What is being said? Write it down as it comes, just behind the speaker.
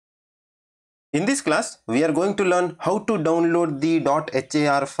In this class, we are going to learn how to download the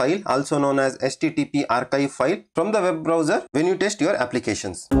 .har file, also known as HTTP archive file, from the web browser when you test your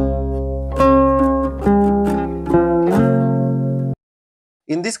applications.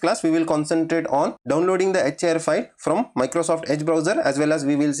 In this class, we will concentrate on downloading the HAR file from Microsoft Edge browser, as well as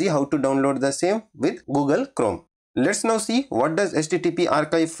we will see how to download the same with Google Chrome. Let's now see what does HTTP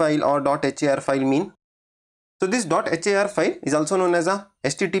archive file or .har file mean. So this .har file is also known as a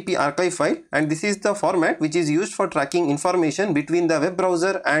HTTP archive file, and this is the format which is used for tracking information between the web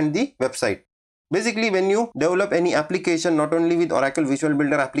browser and the website. Basically, when you develop any application, not only with Oracle Visual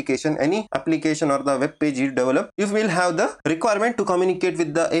Builder application, any application or the web page you develop, you will have the requirement to communicate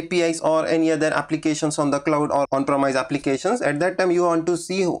with the APIs or any other applications on the cloud or on-premise applications. At that time, you want to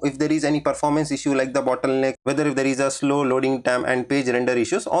see if there is any performance issue like the bottleneck, whether if there is a slow loading time and page render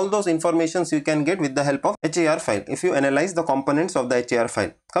issues. All those informations you can get with the help of HAR file if you analyze the components of the HAR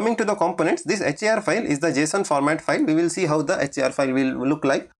file. Coming to the components, this HAR file is the JSON format file. We will see how the HAR file will look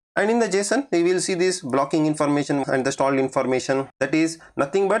like. And in the JSON, we will see this blocking information and the stalled information. That is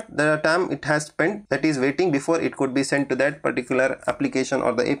nothing but the time it has spent, that is waiting before it could be sent to that particular application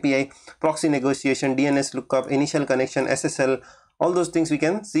or the API, proxy negotiation, DNS lookup, initial connection, SSL, all those things we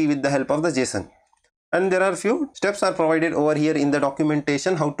can see with the help of the JSON. And there are few steps are provided over here in the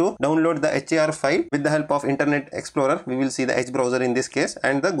documentation how to download the HAR file with the help of Internet Explorer. We will see the Edge browser in this case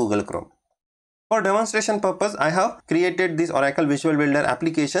and the Google Chrome. For demonstration purpose, I have created this Oracle Visual Builder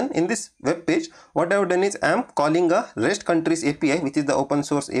application. In this web page, what I have done is I am calling a REST countries API, which is the open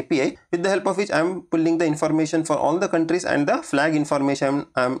source API, with the help of which I am pulling the information for all the countries and the flag information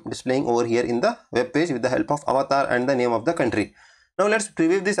I am displaying over here in the web page with the help of avatar and the name of the country. Now let's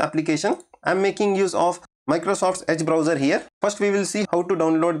preview this application. I am making use of Microsoft's Edge browser here. First we will see how to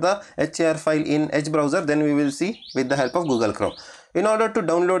download the HAR file in Edge browser, then we will see with the help of Google Chrome. In order to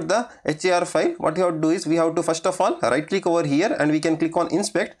download the HAR file, what you have to do is we have to first of all right click over here and we can click on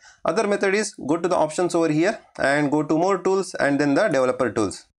inspect. Other method is go to the options over here and go to more tools and then the developer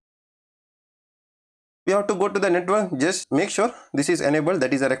tools. We have to go to the network, just make sure this is enabled,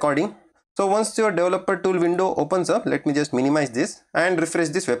 that is a recording. So once your developer tool window opens up, let me just minimize this and refresh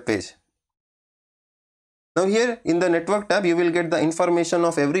this web page. Now here in the network tab, you will get the information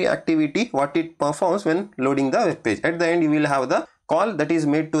of every activity, what it performs when loading the web page. At the end, you will have the call that is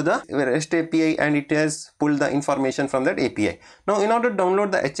made to the REST API and it has pulled the information from that API. Now in order to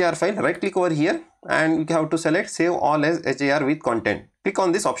download the HAR file, right click over here and you have to select save all as HAR with content. Click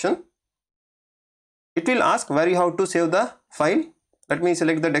on this option. It will ask where you have to save the file. Let me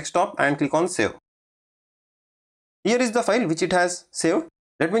select the desktop and click on save. Here is the file which it has saved.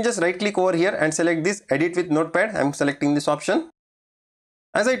 Let me just right click over here and select this edit with notepad. I am selecting this option.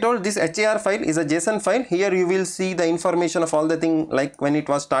 As I told, this HAR file is a JSON file. Here you will see the information of all the things like when it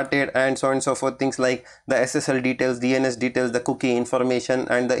was started and so on and so forth, things like the SSL details, DNS details, the cookie information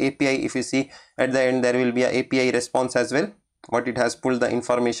and the API. If you see at the end, there will be a API response as well, what it has pulled the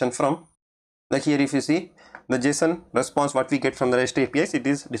information from. Like here if you see the JSON response what we get from the REST APIs, it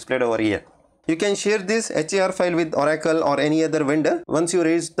is displayed over here. You can share this HAR file with Oracle or any other vendor once you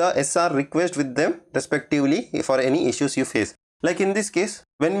raise the SR request with them respectively for any issues you face. Like in this case,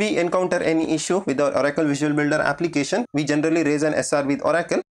 when we encounter any issue with our Oracle Visual Builder application, we generally raise an SR with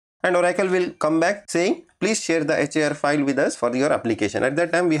Oracle and Oracle will come back saying, please share the HAR file with us for your application. At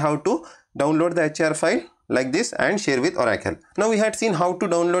that time, we have to download the HAR file like this and share with Oracle. Now we had seen how to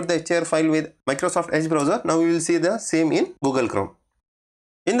download the HAR file with Microsoft Edge browser. Now we will see the same in Google Chrome.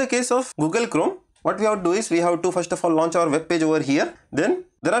 In the case of Google Chrome, what we have to do is we have to first of all launch our web page over here. Then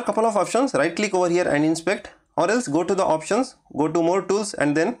there are a couple of options. Right click over here and inspect, or else go to the options, go to more tools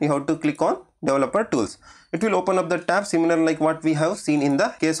and then you have to click on developer tools. It will open up the tab similar like what we have seen in the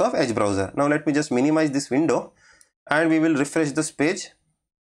case of Edge browser. Now let me just minimize this window and we will refresh this page.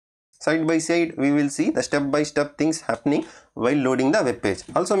 Side by side we will see the step-by-step things happening while loading the web page.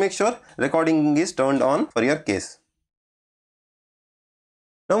 Also make sure recording is turned on for your case.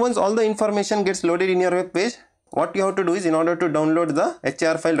 Now once all the information gets loaded in your web page, what you have to do is in order to download the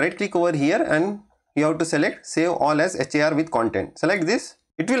HAR file, right click over here and you have to select save all as HAR with content. Select this.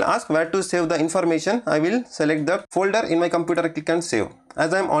 It will ask where to save the information. I will select the folder in my computer, click and save.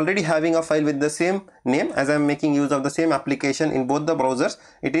 As I am already having a file with the same name, as I am making use of the same application in both the browsers,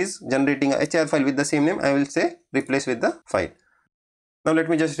 it is generating a HAR file with the same name. I will say replace with the file. Now let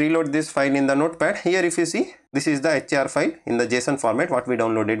me just reload this file in the notepad. Here if you see, this is the HAR file in the JSON format what we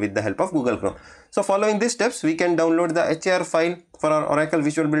downloaded with the help of Google Chrome. So following these steps, we can download the HAR file for our Oracle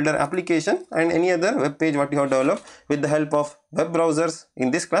Visual Builder application and any other web page what you have developed with the help of web browsers. In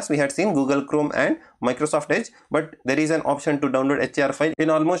this class we had seen Google Chrome and Microsoft Edge, but there is an option to download HAR file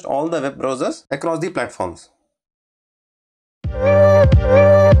in almost all the web browsers across the platforms.